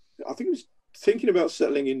he was thinking about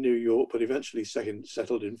settling in New York, but eventually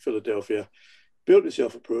settled in Philadelphia, built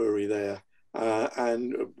himself a brewery there,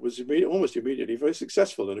 and was almost immediately very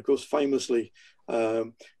successful. And of course, famously,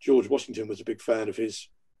 George Washington was a big fan of his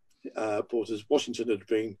porters. Washington had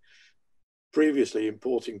been previously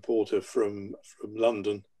importing porter from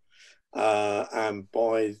London, and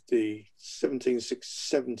by the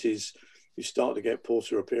 1770s, you start to get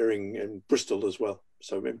porter appearing in Bristol as well,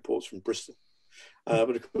 so imports from Bristol.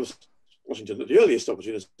 But of course, Washington, at the earliest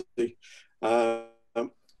opportunity, a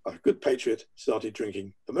good patriot, started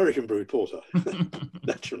drinking American brewed porter,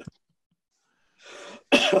 naturally.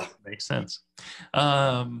 Makes sense.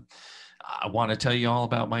 I want to tell you all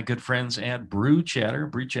about my good friends at Brew Chatter,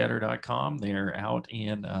 brewchatter.com. They're out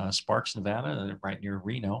in Sparks, Nevada, right near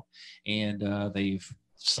Reno. And they've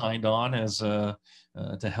signed on as to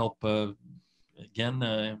help,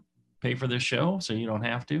 pay for this show so you don't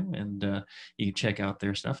have to. And you can check out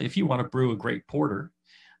their stuff. If you want to brew a great porter,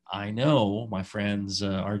 I know my friends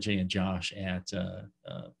RJ and Josh at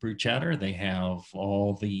Brew Chatter, they have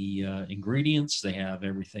all the ingredients, they have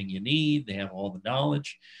everything you need, they have all the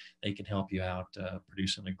knowledge. They can help you out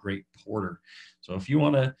producing a great porter. So if you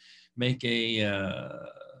want to make a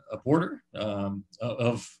porter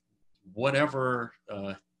of whatever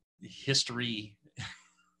history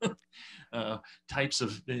types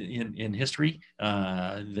of in history,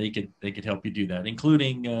 they could help you do that,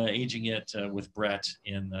 including aging it with Brett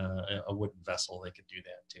in a wooden vessel. They could do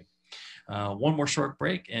that too. One more short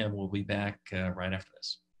break, and we'll be back right after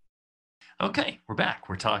this. Okay, we're back.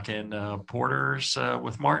 We're talking porters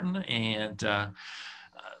with Martyn, and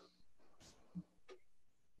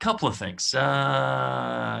couple of things.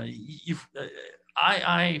 I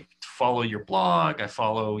follow your blog. I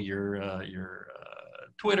follow your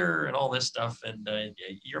Twitter and all this stuff. And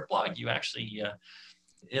your blog, you actually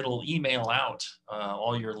it'll email out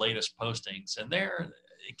all your latest postings, and they're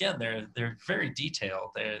very detailed.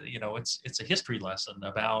 It's a history lesson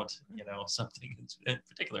about something in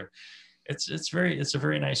particular. It's a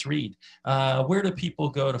very nice read. Where do people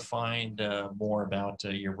go to find more about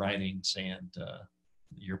your writings and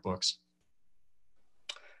your books?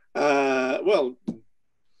 Well,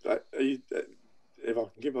 if I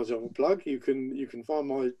can give myself a plug, you can find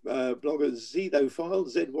my blog at Zythophile,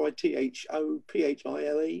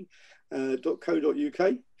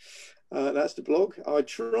 ZYTHOPHILE.co.uk. That's the blog. I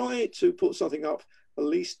try to put something up at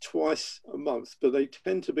least twice a month, but they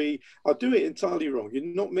tend to be, I do it entirely wrong. You're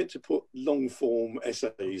not meant to put long form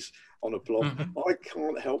essays on a blog. Mm-hmm. I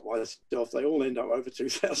can't help myself. They all end up over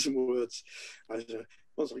 2,000 words.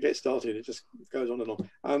 Once I get started, it just goes on and on.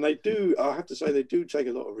 And I have to say, they do take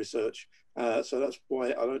a lot of research. So that's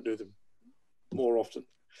why I don't do them more often.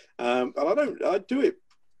 And I do it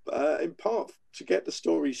in part to get the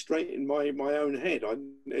story straight in my own head.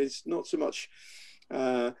 It's not so much,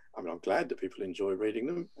 I'm glad that people enjoy reading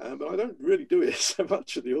them, but I don't really do it so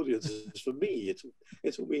much for the audience as for me.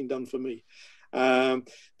 It's all being done for me. The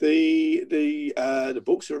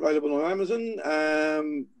books are available on Amazon.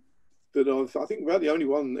 But I think about the only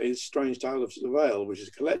one is Strange Tale of the Vale, which is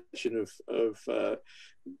a collection of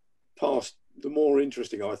past, the more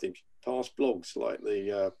interesting, I think, past blogs, like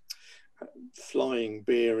the flying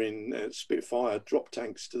beer in Spitfire drop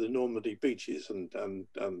tanks to the Normandy beaches and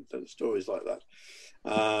stories like that.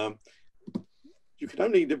 You can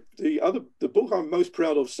only the book I'm most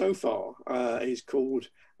proud of so far is called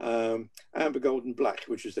Amber, Gold and Black,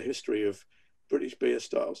 which is the history of British beer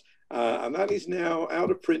styles, and that is now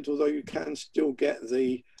out of print, although you can still get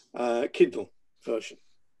the Kindle version.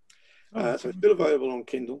 So it's still available on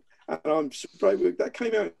Kindle, and I'm surprised that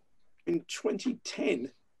came out in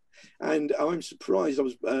 2010, and I'm surprised. I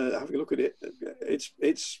was having a look at it.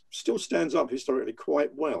 It still stands up historically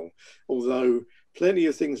quite well, although plenty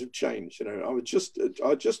of things have changed. I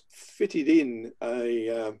just fitted in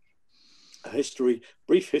a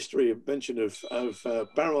brief history of mention of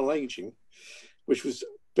barrel aging, which was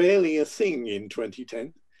barely a thing in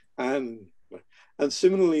 2010, and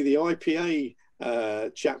similarly the IPA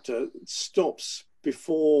chapter stops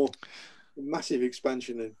before the massive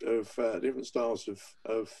expansion of different styles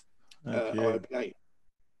of IPA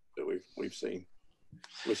that we've seen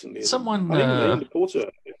recently. Someone, even the porter.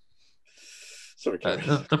 Sorry,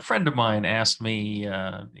 the friend of mine asked me.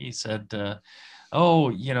 He said, "Oh,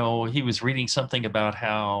 he was reading something about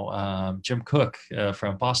how Jim Cook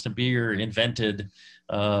from Boston Beer invented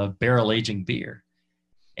barrel aging beer,"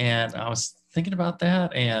 and I was thinking about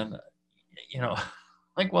that, and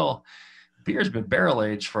like, well, beer's been barrel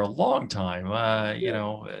aged for a long time.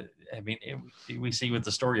 We see with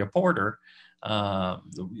the story of porter. Do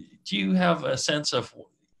you have a sense of,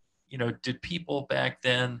 did people back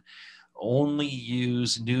then only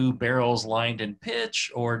use new barrels lined in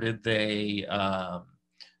pitch, or did they, ever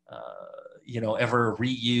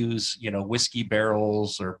reuse, whiskey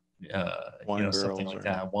barrels or, something like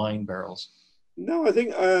that, wine barrels? No, I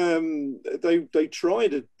think they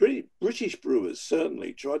tried. British brewers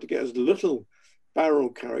certainly tried to get as little barrel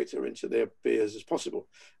character into their beers as possible.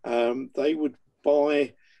 They would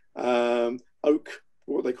buy oak,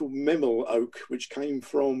 what they call Memel oak, which came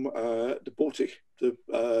from the Baltic,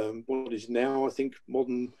 what is now, I think,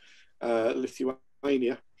 modern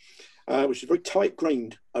Lithuania, which is very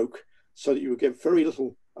tight-grained oak, so that you would get very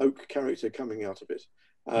little oak character coming out of it.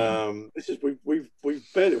 This is we've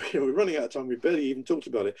barely we're running out of time. We've barely even talked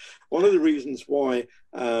about it. One of the reasons why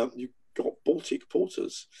you got Baltic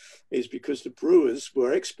porters is because the brewers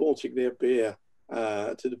were exporting their beer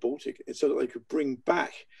to the Baltic, so that they could bring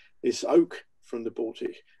back this oak from the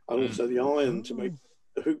Baltic, and also the iron to make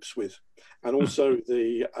the hoops with, and also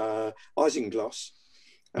the isinglass,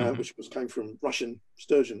 which came from Russian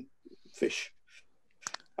sturgeon fish.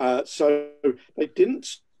 So they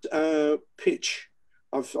didn't pitch.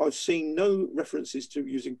 I've seen no references to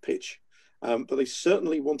using pitch, but they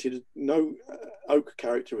certainly wanted no oak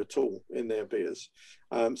character at all in their beers.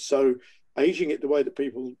 So aging it the way that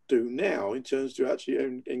people do now, in terms to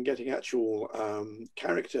actually in getting actual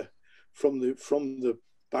character from the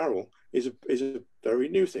barrel, is a very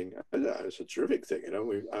new thing. It's a terrific thing.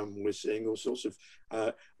 We're seeing all sorts of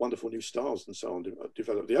wonderful new styles and so on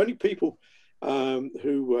develop. The only people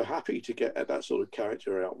who were happy to get that sort of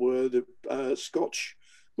character out were the Scotch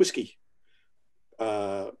whiskey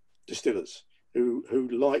distillers who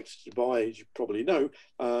liked to buy, as you probably know,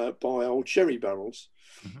 buy old sherry barrels,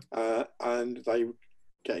 and they were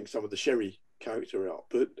getting some of the sherry character out.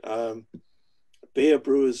 But beer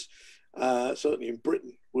brewers, certainly in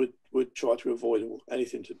Britain, would try to avoid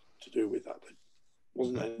anything to do with that. It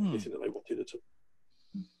wasn't anything that they wanted at all.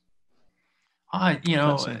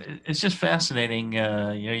 It's just fascinating,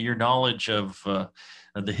 your knowledge of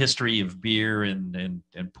the history of beer and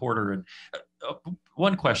porter. And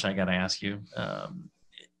one question I got to ask you: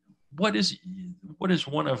 what is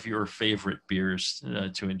one of your favorite beers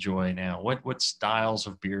to enjoy now? What styles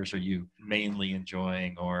of beers are you mainly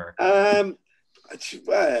enjoying? Or I'd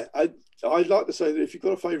like to say that if you've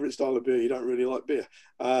got a favorite style of beer, you don't really like beer.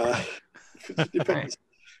 It depends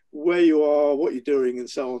where you are, what you're doing, and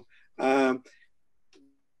so on.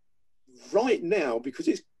 Right now, because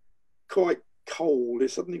it's quite cold,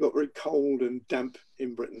 it's suddenly got very cold and damp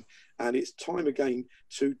in Britain, and it's time again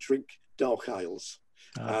to drink dark ales.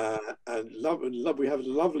 And we have a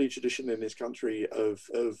lovely tradition in this country of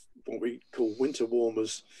what we call winter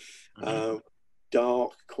warmers,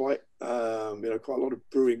 dark, quite a lot of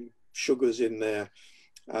brewing sugars in there,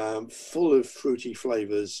 full of fruity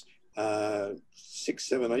flavors, 6,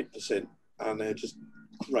 7, 8%, and they're just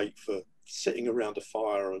great for sitting around a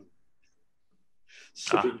fire and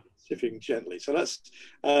sipping gently. So that's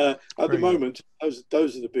at the moment,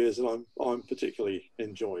 those are the beers that I'm particularly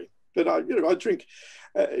enjoying. But I drink,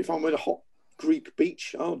 if I'm at a hot Greek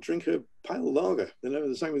beach, I'll drink a pale lager.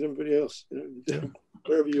 The same as everybody else.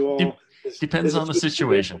 Wherever you are, depends on the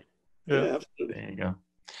situation. Yeah, absolutely. There you go.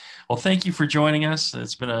 Well, thank you for joining us.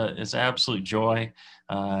 It's an absolute joy.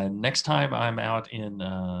 Next time I'm out in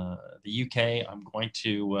the UK, I'm going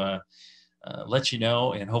to let you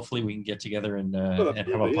know, and hopefully we can get together and have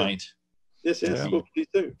a pint. Yes. Well,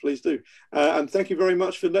 please do. And thank you very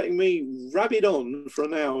much for letting me rabbit on for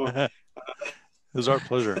an hour. It was our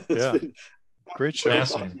pleasure. Yeah, great show.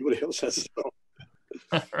 Everybody else has as well.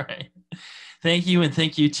 All right. Thank you, and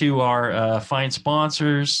thank you to our fine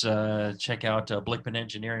sponsors. Check out Blickman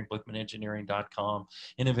Engineering, blickmanengineering.com.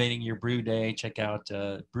 Innovating your brew day. Check out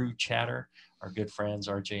Brew Chatter. Our good friends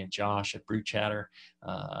RJ and Josh at Brew Chatter,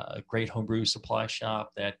 a great homebrew supply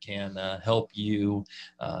shop that can help you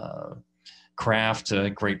craft,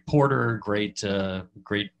 great porter, great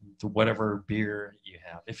whatever beer you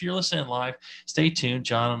have. If you're listening live, stay tuned.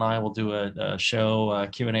 John and I will do a show,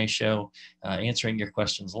 Q&A show, answering your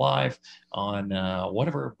questions live on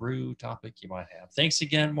whatever brew topic you might have. Thanks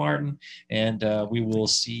again, Martyn, and we will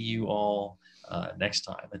see you all next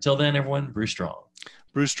time. Until then, everyone, brew strong.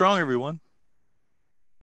 Brew strong, everyone.